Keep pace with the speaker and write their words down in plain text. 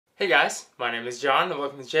Hey guys, my name is John and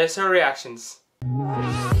welcome to JSR Reactions.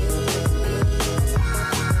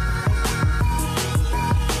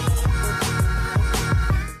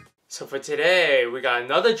 So for today, we got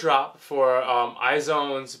another drop for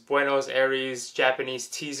IZONE's Buenos Aires Japanese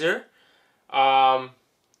teaser 2.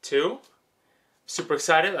 Super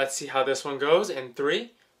excited. Let's see how this one goes in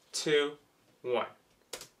 3, 2, 1.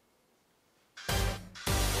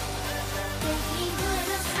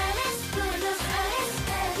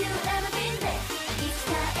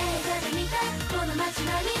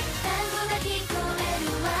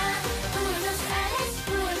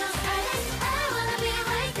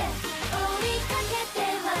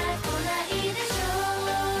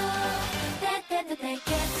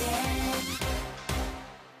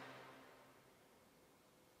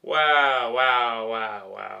 Wow.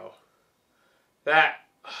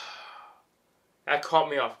 That caught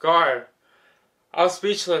me off guard. I was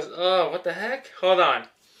speechless. Oh, what the heck? Hold on.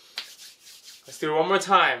 Let's do it one more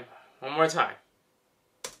time.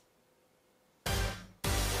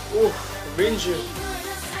 Ooh, MINJU.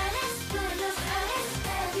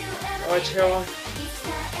 Oh, Chewan.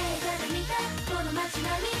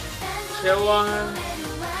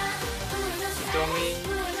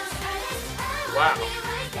 Wow.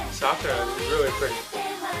 Sakura is really pretty.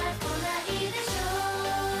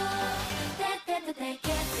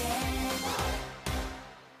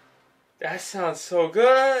 That sounds so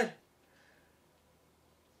good.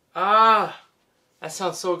 That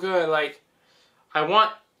sounds so good. Like, I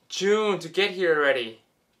want June to get here already.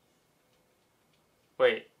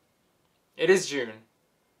 Wait. It is June.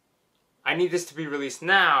 I need this to be released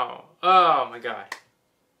now. Oh my god.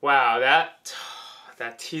 Wow,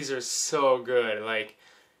 that teaser is so good. Like,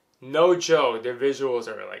 no joke, their visuals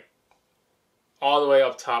are like all the way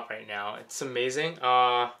up top right now. It's amazing.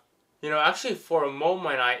 You know, actually for a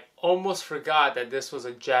moment I almost forgot that this was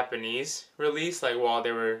a Japanese release, like while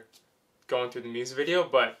they were going through the music video,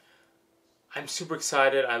 but I'm super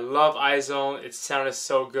excited. I love IZONE. It sounded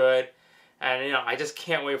so good. And you know, I just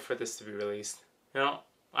can't wait for this to be released. You know,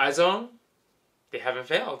 IZONE, they haven't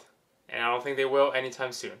failed. And I don't think they will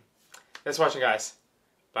anytime soon. Thanks for watching, guys.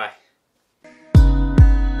 Bye.